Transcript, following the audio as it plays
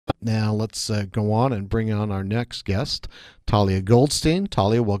Now let's go on and bring on our next guest, Talia Goldstein.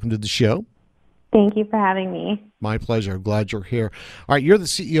 Talia, welcome to the show. Thank you for having me. My pleasure. Glad you're here. All right, you're the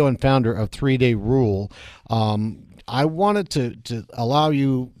CEO and founder of 3 Day Rule. I wanted to allow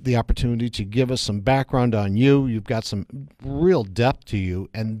you the opportunity to give us some background on you. You've got some real depth to you.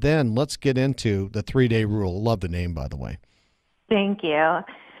 And then let's get into the 3 Day Rule. Love the name, by the way. Thank you.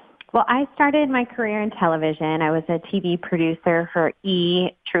 Well, I started my career in television. I was a TV producer for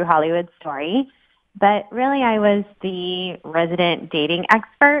True Hollywood Story. But really, I was the resident dating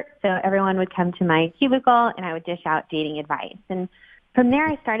expert. So everyone would come to my cubicle and I would dish out dating advice. And from there,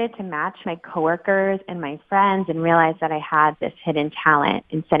 I started to match my coworkers and my friends and realized that I had this hidden talent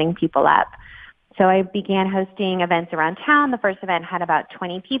in setting people up. So I began hosting events around town. The first event had about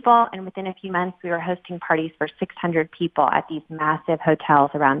 20 people, and within a few months, we were hosting parties for 600 people at these massive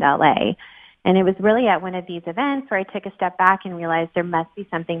hotels around LA. And it was really at one of these events where I took a step back and realized there must be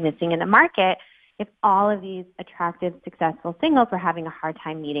something missing in the market if all of these attractive, successful singles were having a hard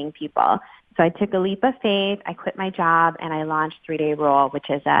time meeting people. So I took a leap of faith, I quit my job, and I launched 3 Day Rule, which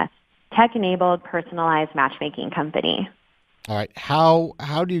is a tech-enabled, personalized matchmaking company. All right. How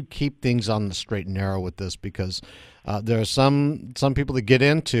do you keep things on the straight and narrow with this? Because there are some people that get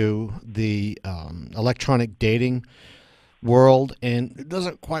into the electronic dating world, and it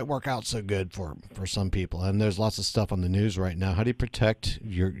doesn't quite work out so good for some people. And there's lots of stuff on the news right now. How do you protect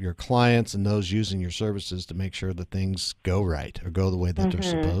your clients and those using your services to make sure that things go right or go the way that they're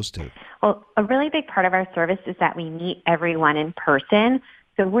supposed to? Well, a really big part of our service is that we meet everyone in person.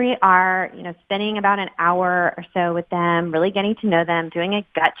 So we are, spending about an hour or so with them, really getting to know them, doing a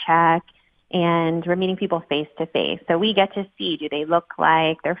gut check, and we're meeting people face to face. So we get to see, do they look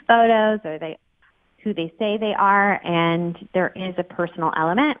like their photos? Are they who they say they are? And there is a personal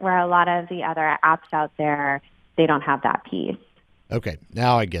element where a lot of the other apps out there, they don't have that piece. Okay,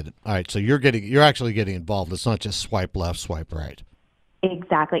 now I get it. All right, so you're actually getting involved. It's not just swipe left, swipe right.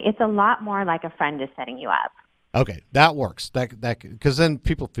 Exactly. It's a lot more like a friend is setting you up. Okay, that works. That because then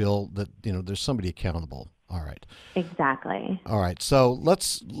people feel that there's somebody accountable. All right. Exactly. All right. So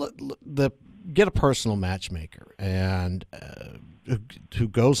get a personal matchmaker and who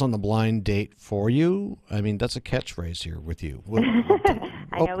goes on the blind date for you. I mean, that's a catchphrase here with you.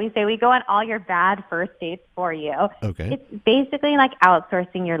 I know we say we go on all your bad first dates for you. Okay. It's basically like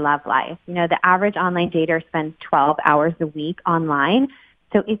outsourcing your love life. The average online dater spends 12 hours a week online.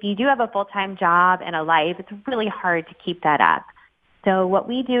 So if you do have a full-time job and a life, it's really hard to keep that up. So what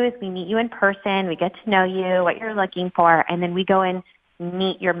we do is we meet you in person, we get to know you, what you're looking for, and then we go and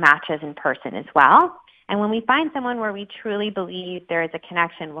meet your matches in person as well. And when we find someone where we truly believe there is a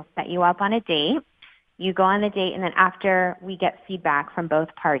connection, we'll set you up on a date. You go on the date, and then after, we get feedback from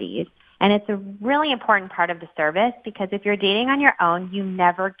both parties. And it's a really important part of the service because if you're dating on your own, you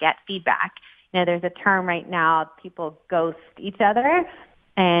never get feedback. There's a term right now, people ghost each other,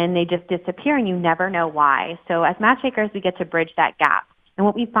 and they just disappear and you never know why. So as matchmakers, we get to bridge that gap. And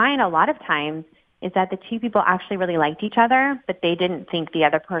what we find a lot of times is that the two people actually really liked each other, but they didn't think the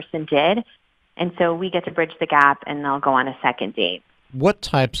other person did. And so we get to bridge the gap and they'll go on a second date. What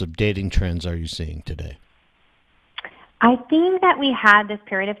types of dating trends are you seeing today? I think that we had this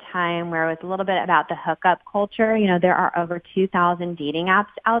period of time where it was a little bit about the hookup culture. There are over 2,000 dating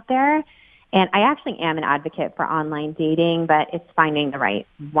apps out there. And I actually am an advocate for online dating, but it's finding the right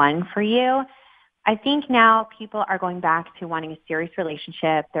one for you. I think now people are going back to wanting a serious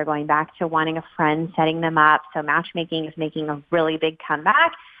relationship. They're going back to wanting a friend setting them up. So matchmaking is making a really big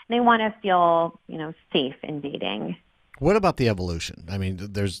comeback. And they want to feel, safe in dating. What about the evolution? I mean,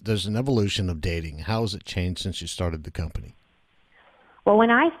 there's an evolution of dating. How has it changed since you started the company? Well,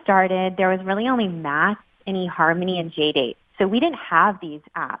 when I started, there was really only Match, eHarmony, and JDate. So we didn't have these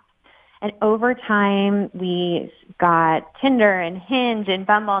apps. And over time, we got Tinder and Hinge and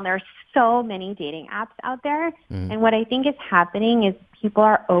Bumble, and there's so many dating apps out there. And what I think is happening is people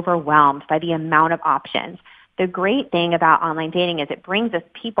are overwhelmed by the amount of options. The great thing about online dating is it brings us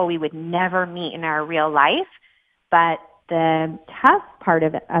people we would never meet in our real life. But the tough part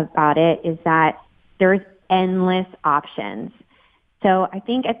about it is that there's endless options. So I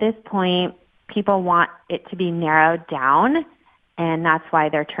think at this point, people want it to be narrowed down. And that's why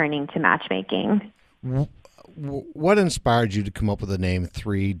they're turning to matchmaking. What inspired you to come up with the name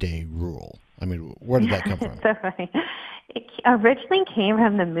 3 Day Rule? I mean, where did that come from? So funny. It originally came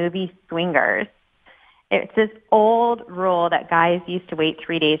from the movie Swingers. It's this old rule that guys used to wait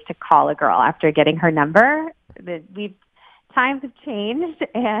 3 days to call a girl after getting her number. Times have changed,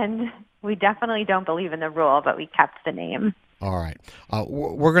 and we definitely don't believe in the rule, but we kept the name. All right.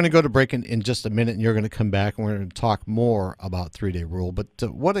 We're going to go to break in just a minute, and you're going to come back, and we're going to talk more about 3-Day Rule. But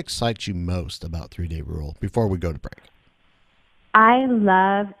what excites you most about 3-Day Rule before we go to break? I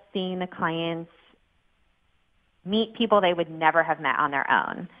love seeing the clients meet people they would never have met on their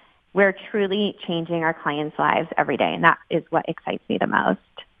own. We're truly changing our clients' lives every day, and that is what excites me the most.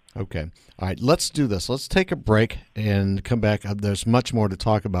 Okay. All right. Let's do this. Let's take a break and come back. There's much more to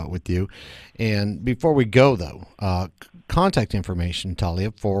talk about with you. And before we go, though, contact information,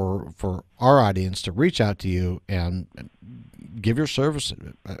 Talia, for our audience to reach out to you and give your service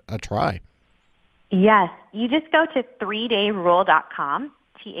a try. Yes. You just go to 3dayrule.com,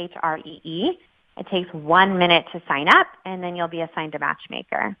 THREE. It takes 1 minute to sign up, and then you'll be assigned a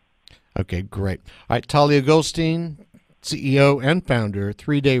matchmaker. Okay, great. All right, Talia Goldstein, CEO and founder,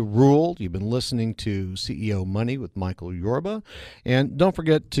 3-Day Rule. You've been listening to CEO Money with Michael Yorba. And don't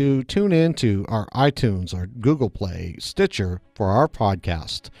forget to tune in to our iTunes, our Google Play, Stitcher for our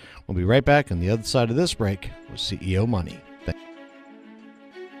podcast. We'll be right back on the other side of this break with CEO Money.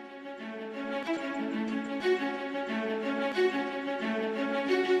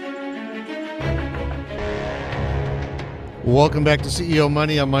 Welcome back to CEO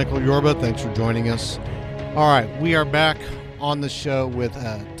Money. I'm Michael Yorba. Thanks for joining us. All right, we are back on the show with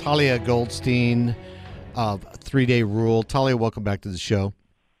Talia Goldstein of 3-Day Rule. Talia, welcome back to the show.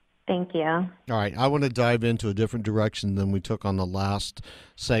 Thank you. All right, I want to dive into a different direction than we took on the last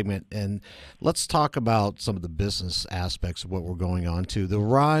segment, and let's talk about some of the business aspects of what we're going on to, the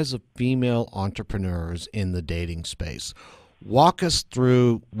rise of female entrepreneurs in the dating space. Walk us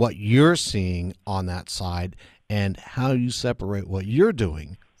through what you're seeing on that side and how you separate what you're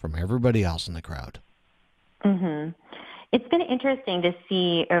doing from everybody else in the crowd. Mm-hmm. It's been interesting to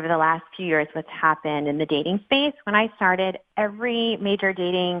see over the last few years what's happened in the dating space. When I started, every major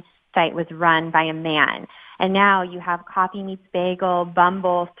dating site was run by a man. And now you have Coffee Meets Bagel,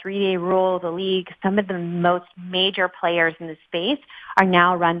 Bumble, 3-Day Rule, The League. Some of the most major players in the space are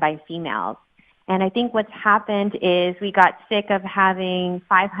now run by females. And I think what's happened is we got sick of having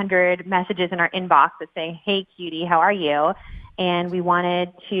 500 messages in our inbox that say, "Hey, cutie, how are you?" And we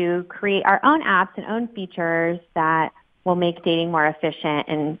wanted to create our own apps and own features that will make dating more efficient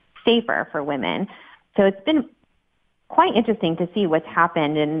and safer for women. So it's been quite interesting to see what's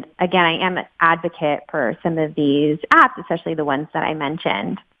happened. And again, I am an advocate for some of these apps, especially the ones that I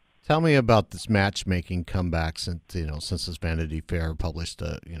mentioned. Tell me about this matchmaking comeback since this Vanity Fair published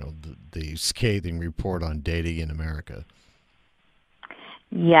the scathing report on dating in America.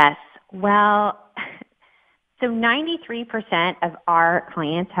 Yes. Well, so 93% of our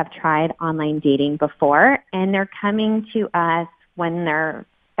clients have tried online dating before, and they're coming to us when they're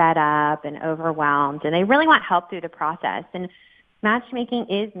fed up and overwhelmed, and they really want help through the process. And matchmaking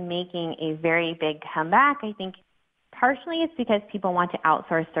is making a very big comeback. I think partially it's because people want to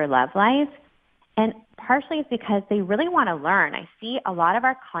outsource their love life, and partially it's because they really want to learn. I see a lot of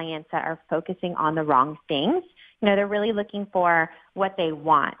our clients that are focusing on the wrong things. They're really looking for what they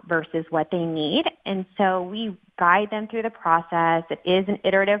want versus what they need. And so we guide them through the process. It is an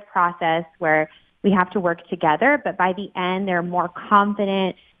iterative process where we have to work together, but by the end, they're more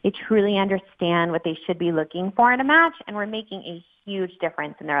confident. They truly understand what they should be looking for in a match, and we're making a huge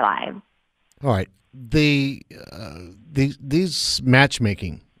difference in their lives. All right. These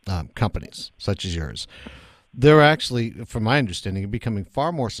matchmaking companies, such as yours, they're actually, from my understanding, becoming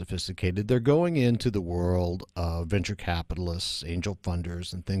far more sophisticated. They're going into the world of venture capitalists, angel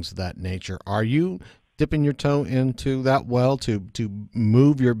funders, and things of that nature. Are you dipping your toe into that well to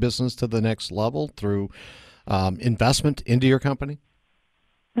move your business to the next level through investment into your company?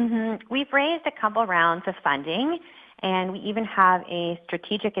 Mm-hmm. We've raised a couple rounds of funding, and we even have a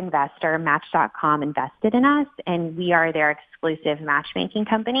strategic investor, Match.com, invested in us, and we are their exclusive matchmaking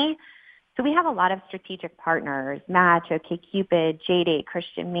company. So we have a lot of strategic partners, Match, OkCupid, JDate,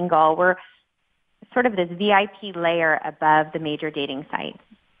 Christian Mingle. We're sort of this VIP layer above the major dating sites.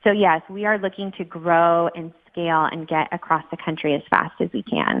 So yes, we are looking to grow and scale and get across the country as fast as we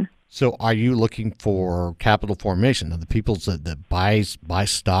can. So are you looking for capital formation? Are the people that buy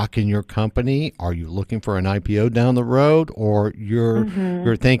stock in your company? Are you looking for an IPO down the road? Or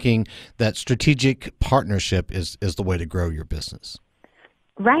you're thinking that strategic partnership is the way to grow your business?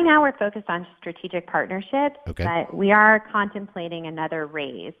 Right now we're focused on strategic partnerships, okay, but we are contemplating another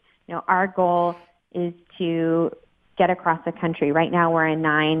raise. Our goal is to get across the country. Right now we're in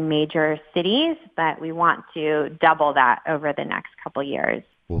 9 major cities, but we want to double that over the next couple years.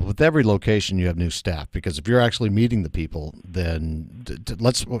 Well, with every location, you have new staff, because if you're actually meeting the people, then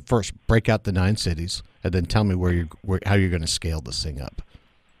let's first break out the 9 cities and then tell me how you're going to scale this thing up.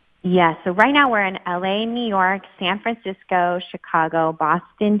 Yes. So right now we're in LA, New York, San Francisco, Chicago,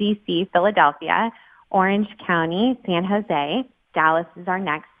 Boston, DC, Philadelphia, Orange County, San Jose. Dallas is our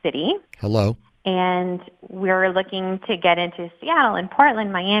next city. Hello. And we're looking to get into Seattle and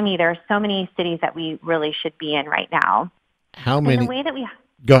Portland, Miami. There are so many cities that we really should be in right now. How And the many? way that we,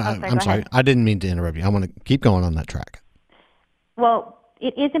 Go. oh, sorry, I'm go sorry. ahead. I didn't mean to interrupt you. I want to keep going on that track. Well,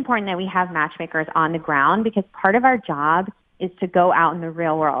 it is important that we have matchmakers on the ground because part of our job is to go out in the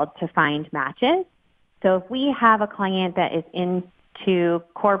real world to find matches. So if we have a client that is into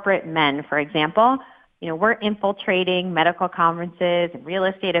corporate men, for example, we're infiltrating medical conferences and real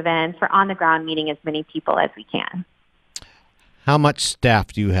estate events. We're on the ground meeting as many people as we can. How much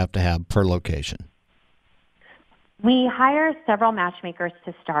staff do you have to have per location? We hire several matchmakers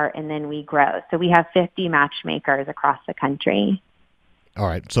to start and then we grow. So we have 50 matchmakers across the country. All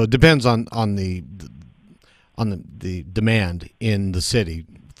right. So it depends on the demand in the city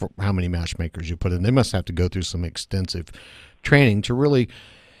for how many matchmakers you put in. They must have to go through some extensive training to really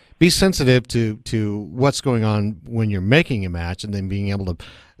be sensitive to what's going on when you're making a match, and then being able to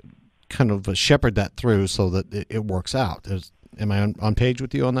kind of shepherd that through so that it works out. Am I on page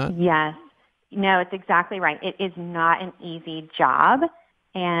with you on that? Yes. No, it's exactly right. It is not an easy job,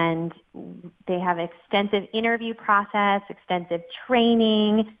 and they have extensive interview process, extensive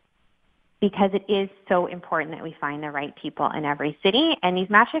training, because it is so important that we find the right people in every city. And these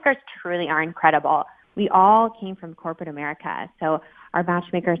matchmakers truly are incredible. We all came from corporate America. So our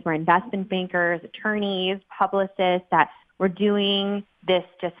matchmakers were investment bankers, attorneys, publicists that were doing this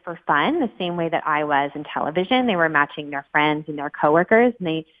just for fun, the same way that I was in television. They were matching their friends and their coworkers, and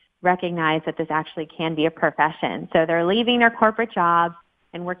they recognized that this actually can be a profession. So they're leaving their corporate jobs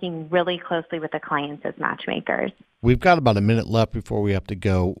and working really closely with the clients as matchmakers. We've got about a minute left before we have to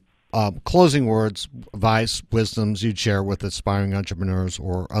go. Closing words, advice, wisdoms you'd share with aspiring entrepreneurs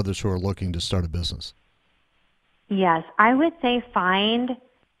or others who are looking to start a business. Yes, I would say find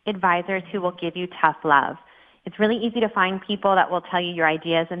advisors who will give you tough love. It's really easy to find people that will tell you your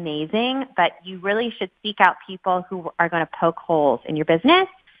idea is amazing, but you really should seek out people who are going to poke holes in your business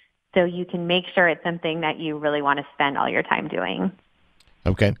so you can make sure it's something that you really want to spend all your time doing.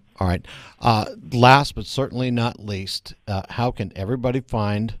 Okay. All right. Last but certainly not least, how can everybody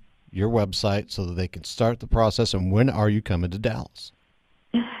find your website so that they can start the process, and when are you coming to Dallas?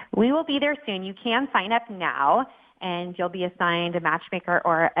 We will be there soon. You can sign up now, and you'll be assigned a matchmaker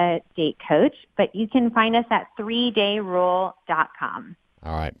or a date coach, but you can find us at 3dayrule.com.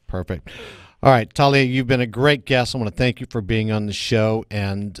 All right. Perfect. All right, Talia, you've been a great guest. I want to thank you for being on the show,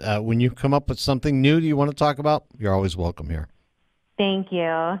 and when you come up with something new that you want to talk about, you're always welcome here. Thank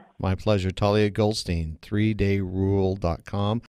you. My pleasure. Talia Goldstein, 3dayrule.com.